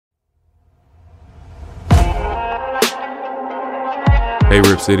Hey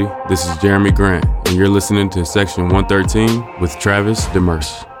Rip City, this is Jeremy Grant, and you're listening to Section 113 with Travis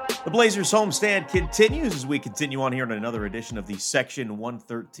Demers. The Blazers homestand continues as we continue on here on another edition of the Section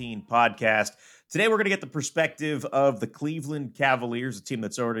 113 podcast. Today we're going to get the perspective of the Cleveland Cavaliers, a team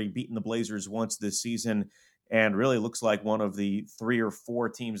that's already beaten the Blazers once this season and really looks like one of the 3 or 4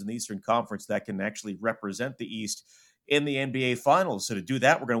 teams in the Eastern Conference that can actually represent the East in the NBA Finals. So to do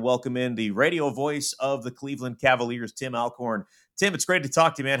that, we're going to welcome in the radio voice of the Cleveland Cavaliers, Tim Alcorn. Tim, it's great to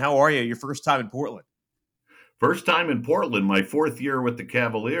talk to you, man. How are you? Your first time in Portland. First time in Portland, my 4th year with the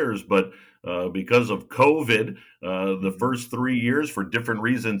Cavaliers, but because of COVID, the first 3 years, for different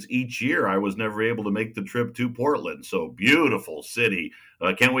reasons each year, I was never able to make the trip to Portland. So beautiful city.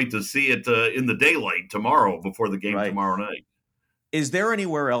 Can't wait to see it in the daylight tomorrow before the game tomorrow night. Is there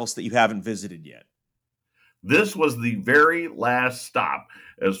anywhere else that you haven't visited yet? This was the very last stop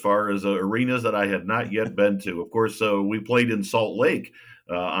as far as arenas that I had not yet been to. Of course, we played in Salt Lake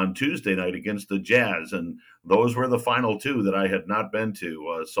on Tuesday night against the Jazz, and those were the final 2 that I had not been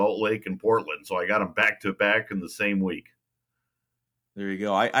to, Salt Lake and Portland. So I got them back-to-back in the same week. There you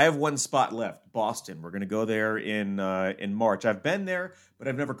go. I have one spot left, Boston. We're going to go there in March. I've been there, but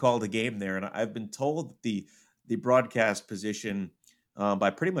I've never called a game there, and I've been told that the broadcast position by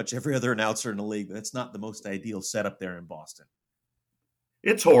pretty much every other announcer in the league, that's not the most ideal setup there in Boston.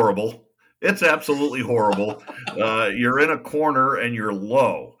 It's horrible. It's absolutely horrible. You're in a corner and you're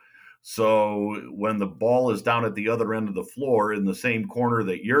low. So when the ball is down at the other end of the floor in the same corner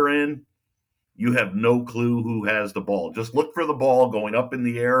that you're in, you have no clue who has the ball. Just look for the ball going up in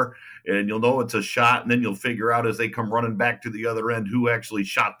the air, and you'll know it's a shot, and then you'll figure out as they come running back to the other end who actually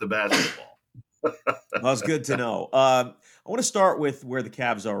shot the basketball. That's good to know. I want to start with where the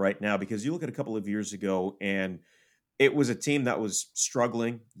Cavs are right now, because you look at a couple of years ago, and it was a team that was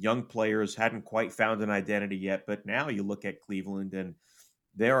struggling. Young players hadn't quite found an identity yet, but now you look at Cleveland, and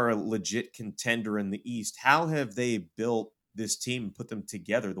they're a legit contender in the East. How have they built this team and put them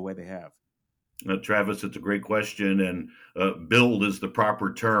together the way they have? Travis, it's a great question, and build is the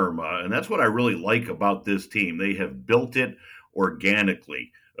proper term. And that's what I really like about this team. They have built it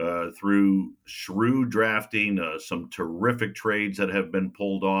organically through shrewd drafting, some terrific trades that have been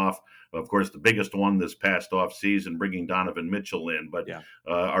pulled off. Of course, the biggest one this past offseason, bringing Donovan Mitchell in. But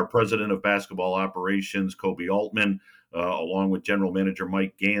our president of basketball operations, Kobe Altman, along with general manager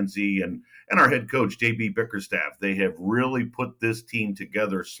Mike Gansey and our head coach, J.B. Bickerstaff, they have really put this team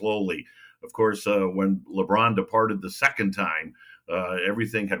together slowly. Of course, when LeBron departed the second time,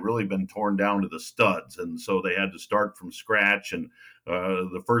 everything had really been torn down to the studs. And so they had to start from scratch. And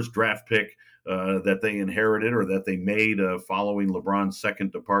the first draft pick that they inherited or that they made following LeBron's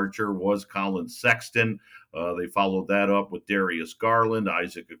second departure was Colin Sexton. They followed that up with Darius Garland,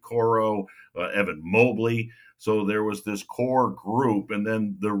 Isaac Okoro, Evan Mobley. So there was this core group. And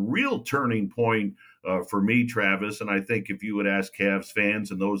then the real turning point for me, Travis, and I think if you would ask Cavs fans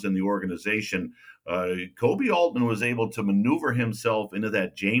and those in the organization, Kobe Altman was able to maneuver himself into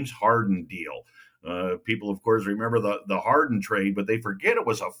that James Harden deal. People, of course, remember the Harden trade, but they forget it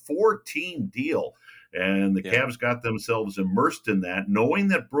was a 4-team deal. And the Cavs got themselves immersed in that, knowing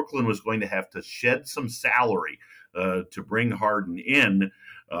that Brooklyn was going to have to shed some salary to bring Harden in.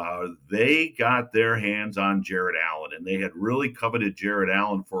 They got their hands on Jarrett Allen, and they had really coveted Jarrett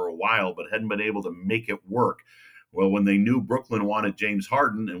Allen for a while, but hadn't been able to make it work. Well, when they knew Brooklyn wanted James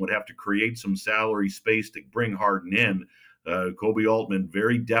Harden and would have to create some salary space to bring Harden in, Kobe Altman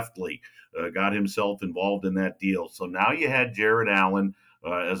very deftly got himself involved in that deal. So now you had Jarrett Allen.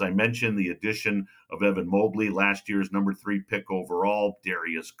 As I mentioned, the addition of Evan Mobley, last year's number 3 pick overall,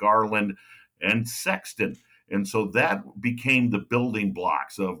 Darius Garland, and Sexton. And so that became the building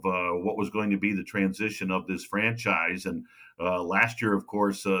blocks of what was going to be the transition of this franchise. And last year, of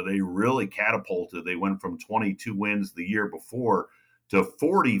course, they really catapulted. They went from 22 wins the year before to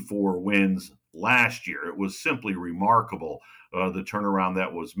 44 wins last year. It was simply remarkable, the turnaround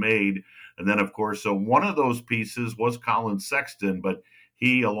that was made. And then, of course, so one of those pieces was Colin Sexton, but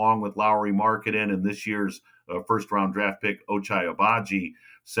he, along with Lauri Markkanen and this year's first-round draft pick, Ochai Agbaji,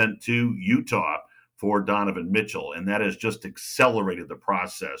 sent to Utah for Donovan Mitchell, and that has just accelerated the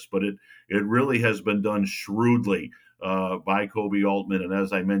process. But it really has been done shrewdly by Kobe Altman, and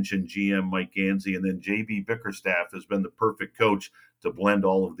as I mentioned, GM Mike Gansey, and then J.B. Bickerstaff has been the perfect coach to blend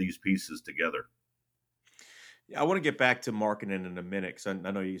all of these pieces together. Yeah, I want to get back to Markkanen in a minute, because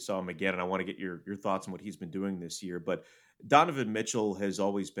I know you saw him again, and I want to get your thoughts on what he's been doing this year. But Donovan Mitchell has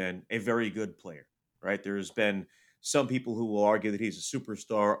always been a very good player, right? There's been some people who will argue that he's a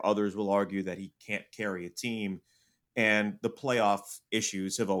superstar. Others will argue that he can't carry a team. And the playoff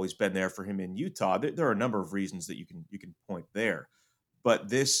issues have always been there for him in Utah. There are a number of reasons that you can point there. But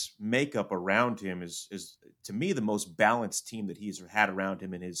this makeup around him is to me the most balanced team that he's had around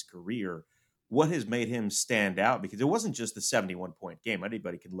him in his career. What has made him stand out? Because it wasn't just the 71-point game.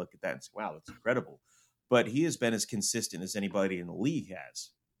 Anybody can look at that and say, wow, that's incredible. But he has been as consistent as anybody in the league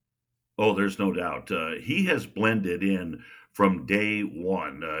has. Oh, there's no doubt. He has blended in from day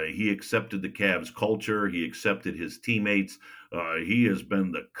one. He accepted the Cavs culture. He accepted his teammates. He has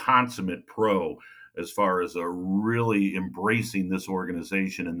been the consummate pro as far as really embracing this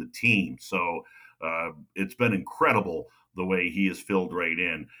organization and the team. So it's been incredible the way he has filled right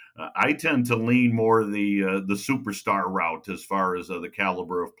in. I tend to lean more the superstar route as far as the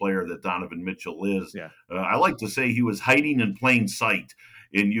caliber of player that Donovan Mitchell is. Yeah. I like to say he was hiding in plain sight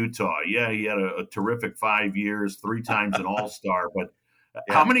in Utah. Yeah, he had a terrific 5 years, 3 times an All-Star. But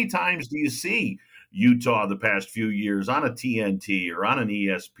how many times do you see Utah the past few years on a TNT or on an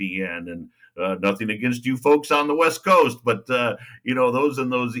ESPN? And nothing against you folks on the West Coast, but those in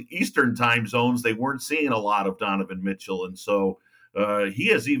those Eastern time zones, they weren't seeing a lot of Donovan Mitchell, and so he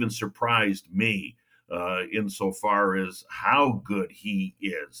has even surprised me insofar as how good he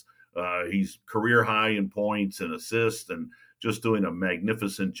is. He's career high in points and assists, and just doing a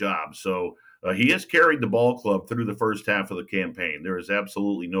magnificent job. So he has carried the ball club through the first half of the campaign. There is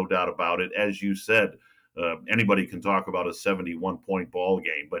absolutely no doubt about it. As you said, anybody can talk about a 71-point ball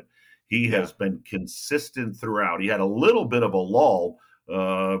game, but he has been consistent throughout. He had a little bit of a lull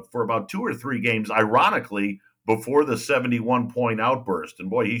for about 2 or 3 games, ironically, before the 71-point outburst.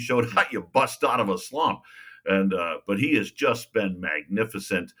 And boy, he showed how you bust out of a slump. And but he has just been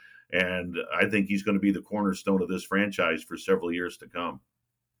magnificent. And I think he's going to be the cornerstone of this franchise for several years to come.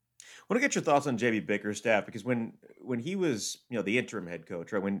 I want to get your thoughts on JB Bickerstaff, because when he was the interim head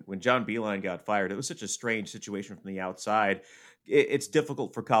coach, right, when John Beilein got fired, it was such a strange situation from the outside. It's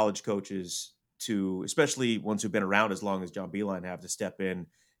difficult for college coaches to, especially ones who've been around as long as John Beilein have, to step in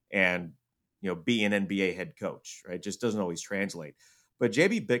and be an NBA head coach, right? It just doesn't always translate. But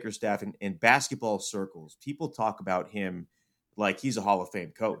JB Bickerstaff in basketball circles, people talk about him like he's a Hall of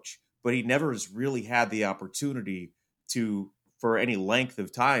Fame coach, but he never has really had the opportunity to, for any length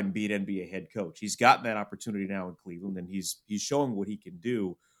of time, be an NBA head coach. He's gotten that opportunity now in Cleveland, and he's showing what he can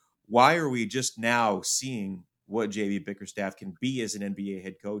do. Why are we just now seeing what JB Bickerstaff can be as an NBA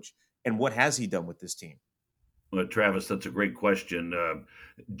head coach, and what has he done with this team? Well, Travis, that's a great question.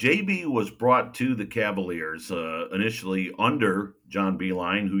 JB was brought to the Cavaliers initially under John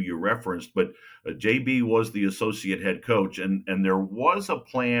Beilein, who you referenced, but JB was the associate head coach, and there was a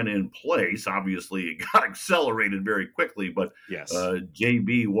plan in place. Obviously, it got accelerated very quickly, but yes,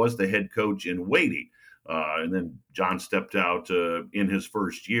 JB was the head coach in waiting. And then John stepped out in his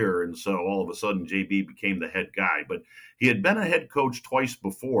first year, and so all of a sudden JB became the head guy. But he had been a head coach twice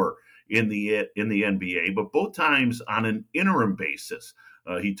before in the NBA, but both times on an interim basis.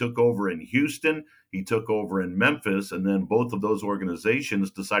 He took over in Houston, he took over in Memphis, and then both of those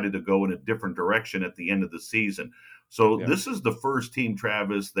organizations decided to go in a different direction at the end of the season. So This is the first team,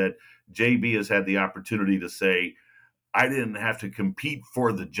 Travis, that JB has had the opportunity to say, I didn't have to compete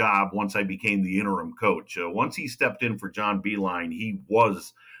for the job once I became the interim coach. Once he stepped in for John Beilein, he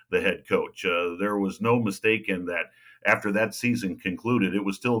was the head coach. There was no mistake in that. After that season concluded, it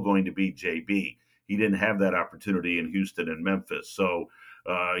was still going to be JB. He didn't have that opportunity in Houston and Memphis. So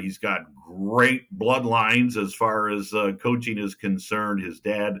he's got great bloodlines as far as coaching is concerned. His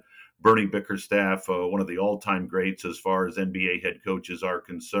dad, Bernie Bickerstaff, one of the all-time greats as far as NBA head coaches are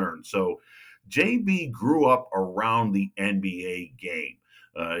concerned. So JB grew up around the NBA game.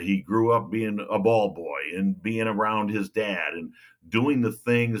 He grew up being a ball boy and being around his dad and doing the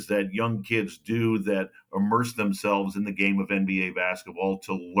things that young kids do that immerse themselves in the game of NBA basketball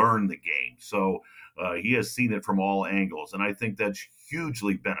to learn the game. So he has seen it from all angles, and I think that's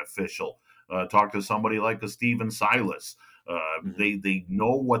hugely beneficial. Talk to somebody like a Steven Silas. They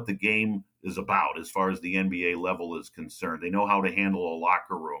know what the game is about as far as the NBA level is concerned. They know how to handle a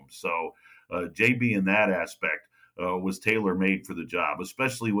locker room. So JB in that aspect was tailor-made for the job,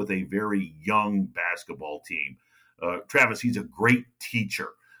 especially with a very young basketball team. Travis, he's a great teacher.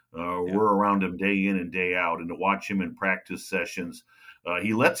 We're around him day in and day out, and to watch him in practice sessions,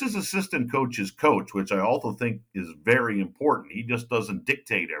 he lets his assistant coaches coach, which I also think is very important. He just doesn't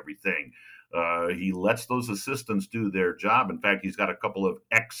dictate everything. He lets those assistants do their job. In fact, he's got a couple of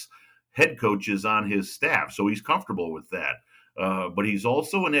ex-head coaches on his staff, so he's comfortable with that. But he's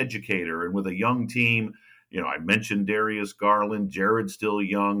also an educator, and with a young team, I mentioned Darius Garland, Jared's still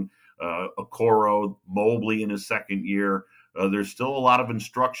young, Okoro, Mobley in his second year. There's still a lot of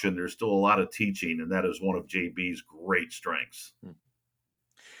instruction. There's still a lot of teaching, and that is one of JB's great strengths.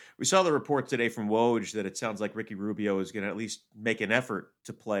 We saw the report today from Woj that it sounds like Ricky Rubio is going to at least make an effort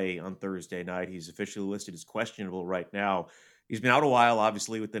to play on Thursday night. He's officially listed as questionable right now. He's been out a while,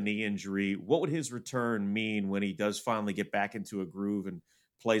 obviously, with the knee injury. What would his return mean when he does finally get back into a groove and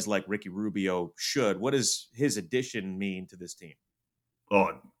plays like Ricky Rubio should? What does his addition mean to this team?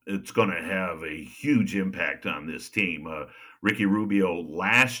 Oh, it's going to have a huge impact on this team. Ricky Rubio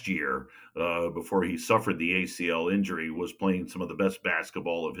last year, before he suffered the ACL injury, was playing some of the best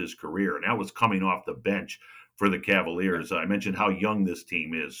basketball of his career, and that was coming off the bench for the Cavaliers. I mentioned how young this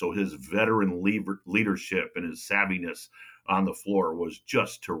team is, so his veteran leadership and his savviness on the floor was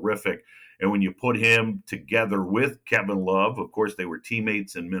just terrific. And when you put him together with Kevin Love, of course, they were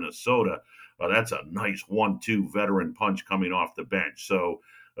teammates in Minnesota. That's a nice 1-2 veteran punch coming off the bench. So,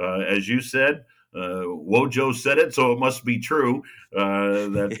 as you said, Wojo said it, so it must be true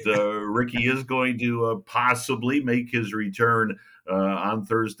that Ricky is going to possibly make his return on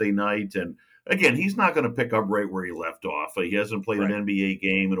Thursday night. And again, he's not going to pick up right where he left off. He hasn't played an NBA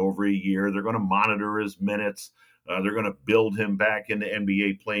game in over a year. They're going to monitor his minutes. They're going to build him back into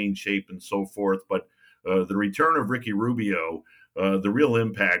NBA playing shape and so forth. But the return of Ricky Rubio, the real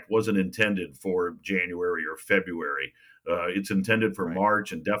impact wasn't intended for January or February. It's intended for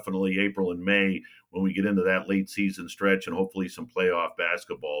March and definitely April and May when we get into that late season stretch and hopefully some playoff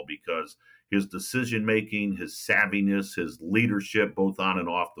basketball, because his decision making, his savviness, his leadership, both on and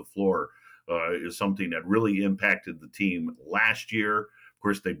off the floor, is something that really impacted the team last year. Of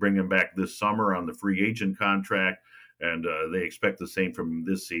course, they bring him back this summer on the free agent contract, and they expect the same from him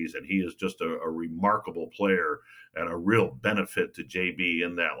this season. He is just a remarkable player and a real benefit to JB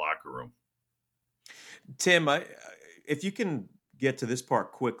in that locker room. Tim, if you can get to this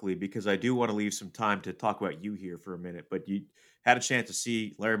part quickly, because I do want to leave some time to talk about you here for a minute, but you had a chance to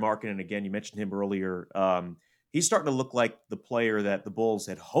see Larry Markkinen again. You mentioned him earlier. He's starting to look like the player that the Bulls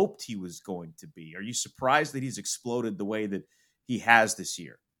had hoped he was going to be. Are you surprised that he's exploded the way that he has this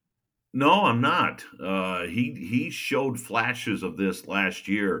year? No, I'm not. He showed flashes of this last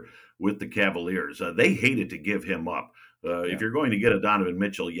year with the Cavaliers. They hated to give him up. If you're going to get a Donovan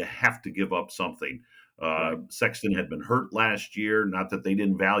Mitchell, you have to give up something. Sexton had been hurt last year. Not that they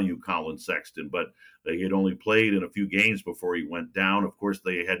didn't value Colin Sexton, but they had only played in a few games before he went down. Of course,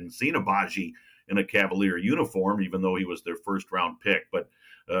 they hadn't seen Agbaji in a Cavalier uniform, even though he was their first-round pick. But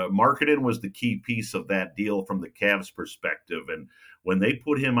Markkinen was the key piece of that deal from the Cavs' perspective. And when they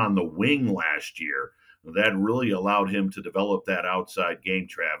put him on the wing last year, that really allowed him to develop that outside game,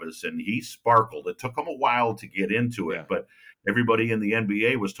 Travis, and he sparkled. It took him a while to get into it, but everybody in the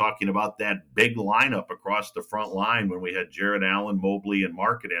NBA was talking about that big lineup across the front line when we had Jarrett Allen, Mobley, and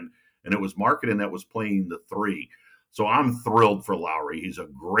Markkinen, and it was Markkinen that was playing the three. So I'm thrilled for Lowry. He's a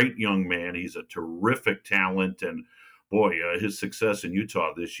great young man. He's a terrific talent, and boy, his success in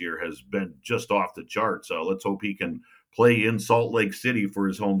Utah this year has been just off the charts. Let's hope he can play in Salt Lake City for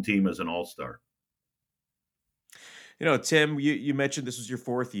his home team as an all-star. You know, Tim, you mentioned this was your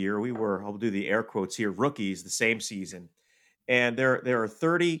fourth year. We were, I'll do the air quotes here, rookies the same season. And there are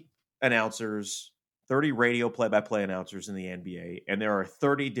 30 announcers, 30 radio play-by-play announcers in the NBA, and there are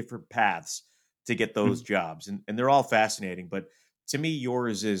 30 different paths to get those jobs. And they're all fascinating. But to me,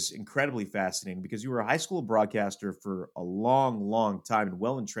 yours is incredibly fascinating because you were a high school broadcaster for a long, long time and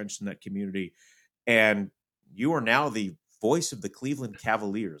well entrenched in that community. And you are now the voice of the Cleveland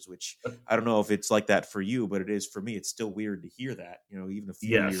Cavaliers, which I don't know if it's like that for you, but it is for me. It's still weird to hear that, you know, even a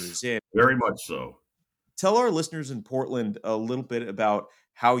few years in. Very much so. Tell our listeners in Portland a little bit about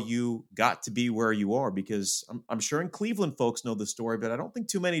how you got to be where you are, because I'm sure in Cleveland folks know the story, but I don't think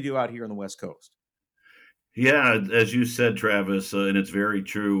too many do out here on the West Coast. Yeah, as you said, Travis, and it's very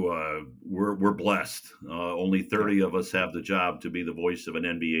true. We're blessed. Only 30 of us have the job to be the voice of an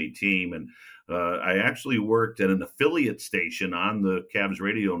NBA team. And I actually worked at an affiliate station on the Cavs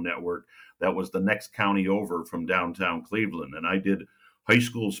radio network that was the next county over from downtown Cleveland. And I did high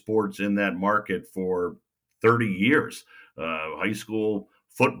school sports in that market for 30 years. High school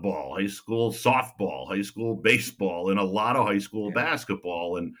football, high school softball, high school baseball, and a lot of high school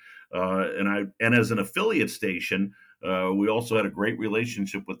basketball. And as an affiliate station, we also had a great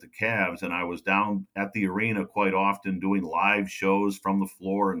relationship with the Cavs, and I was down at the arena quite often doing live shows from the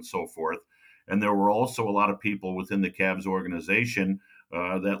floor and so forth. And there were also a lot of people within the Cavs organization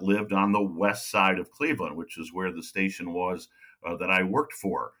that lived on the west side of Cleveland, which is where the station was that I worked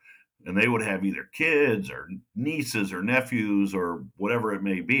for. And they would have either kids or nieces or nephews or whatever it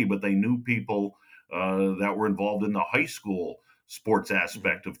may be, but they knew people that were involved in the high school sports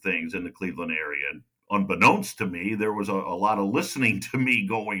aspect of things in the Cleveland area. And unbeknownst to me, there was a lot of listening to me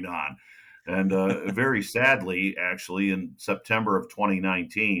going on. And very sadly, actually, in September of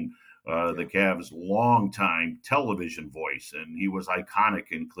 2019, the Cavs' longtime television voice, and he was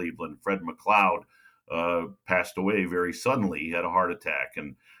iconic in Cleveland, Fred McLeod, passed away very suddenly. He had a heart attack.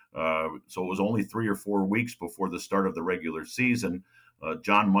 And so it was only 3 or 4 weeks before the start of the regular season.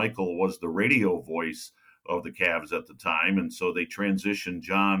 John Michael was the radio voice of the Cavs at the time. And so they transitioned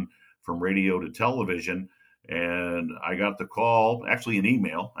John from radio to television. And I got the call, actually an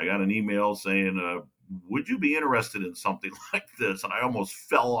email. I got an email saying, would you be interested in something like this? And I almost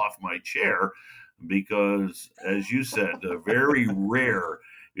fell off my chair because, as you said, very rare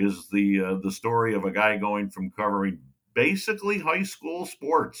is the story of a guy going from covering basically high school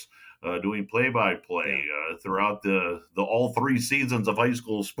sports, doing play-by-play throughout the all 3 seasons of high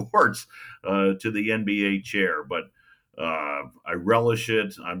school sports to the NBA chair. But I relish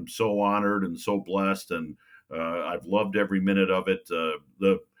it. I'm so honored and so blessed, and I've loved every minute of it.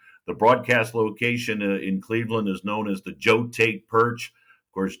 The broadcast location in Cleveland is known as the Joe Tate Perch.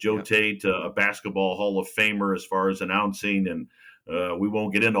 Of course, Joe Tate, a basketball Hall of Famer as far as announcing, and we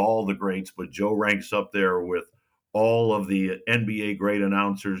won't get into all the greats, but Joe ranks up there with all of the NBA great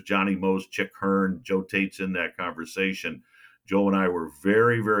announcers, Johnny Most, Chick Hearn. Joe Tate's in that conversation. Joe and I were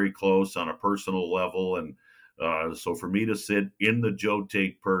very, very close on a personal level, and so for me to sit in the Joe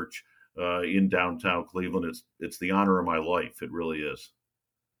Tate Perch in downtown Cleveland, it's the honor of my life. It really is.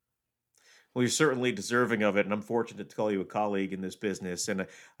 Well, you're certainly deserving of it, and I'm fortunate to call you a colleague in this business. And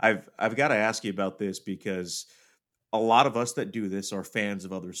I've got to ask you about this because a lot of us that do this are fans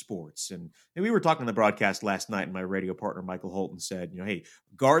of other sports. And we were talking on the broadcast last night, and my radio partner, Michael Holton, said, hey,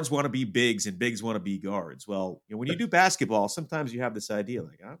 guards want to be bigs and bigs want to be guards. Well, when you do basketball, sometimes you have this idea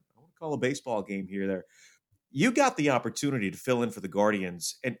like, I want to call a baseball game here, there. You got the opportunity to fill in for the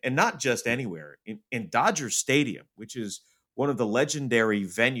Guardians, and not just anywhere, in Dodger Stadium, which is one of the legendary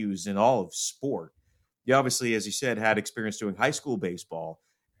venues in all of sport. You obviously, as you said, had experience doing high school baseball.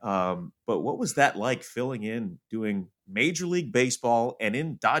 But what was that like, filling in, doing Major League Baseball and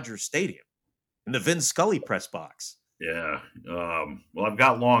in Dodger Stadium, in the Vin Scully press box? Yeah. Well, I've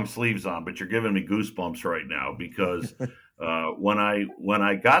got long sleeves on, but you're giving me goosebumps right now because when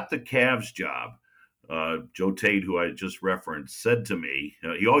I got the Cavs job, Joe Tate, who I just referenced, said to me,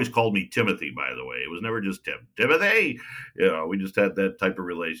 he always called me Timothy, by the way. It was never just Timothy. We just had that type of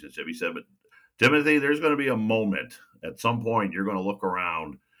relationship. He said, but Timothy, there's going to be a moment at some point you're going to look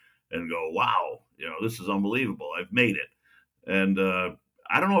around and go, wow, this is unbelievable. I've made it. And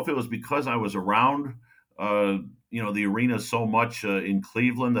I don't know if it was because I was around, the arena so much in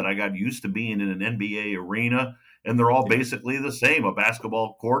Cleveland that I got used to being in an NBA arena. And they're all basically the same. A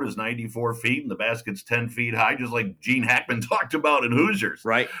basketball court is 94 feet and the basket's 10 feet high, just like Gene Hackman talked about in Hoosiers.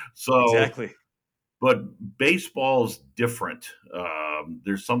 Right. So, exactly. But baseball's different.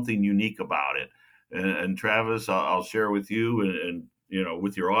 There's something unique about it. And Travis, I'll share with you and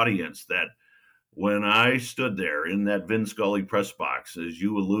with your audience that when I stood there in that Vin Scully press box, as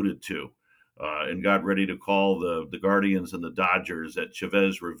you alluded to, and got ready to call the Guardians and the Dodgers at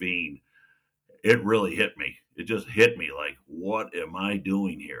Chavez Ravine, it really hit me. It just hit me like, what am I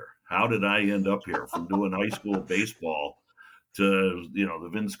doing here? How did I end up here from doing high school baseball to, the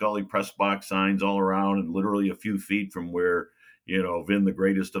Vin Scully press box signs all around and literally a few feet from where, Vin, the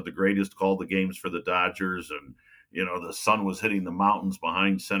greatest of the greatest, called the games for the Dodgers. And, the sun was hitting the mountains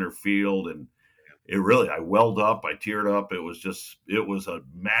behind center field. And I welled up, I teared up. It was a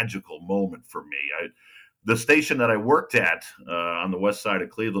magical moment for me. The station that I worked at on the west side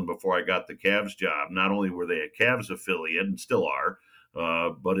of Cleveland before I got the Cavs job, not only were they a Cavs affiliate and still are,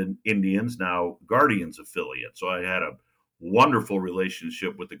 but in Indians, now Guardians affiliate. So I had a wonderful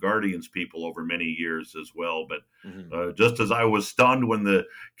relationship with the Guardians people over many years as well. But just as I was stunned when the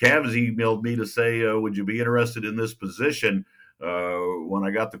Cavs emailed me to say, would you be interested in this position? When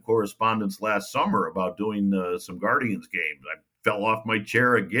I got the correspondence last summer about doing some Guardians games, I fell off my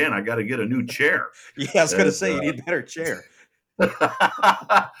chair again. I got to get a new chair. Yeah, I was going to say, you need a better chair.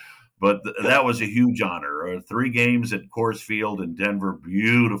 But that was a huge honor. 3 games at Coors Field in Denver,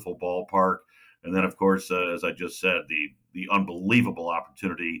 beautiful ballpark. And then, of course, as I just said, the unbelievable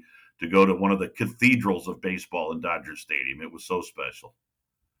opportunity to go to one of the cathedrals of baseball in Dodger Stadium. It was so special.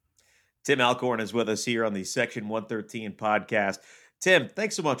 Tim Alcorn is with us here on the Section 113 podcast. Tim,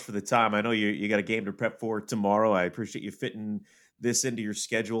 thanks so much for the time. I know you got a game to prep for tomorrow. I appreciate you fitting this into your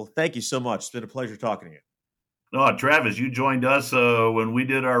schedule. Thank you so much. It's been a pleasure talking to you. No, Travis, you joined us when we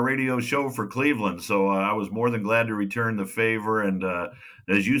did our radio show for Cleveland, so I was more than glad to return the favor. And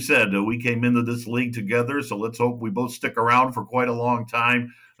as you said, we came into this league together, so let's hope we both stick around for quite a long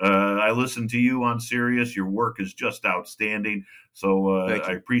time. I listened to you on Sirius. Your work is just outstanding, so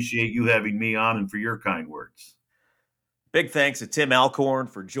I appreciate you having me on and for your kind words. Big thanks to Tim Alcorn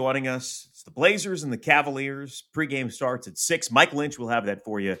for joining us. It's the Blazers and the Cavaliers. Pregame starts at 6. Mike Lynch will have that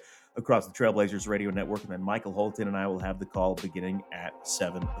for you across the Trailblazers radio network, and then Michael Holton and I will have the call beginning at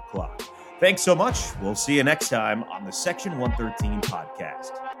 7 o'clock. Thanks so much. We'll see you next time on the Section 113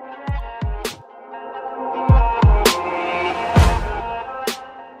 podcast.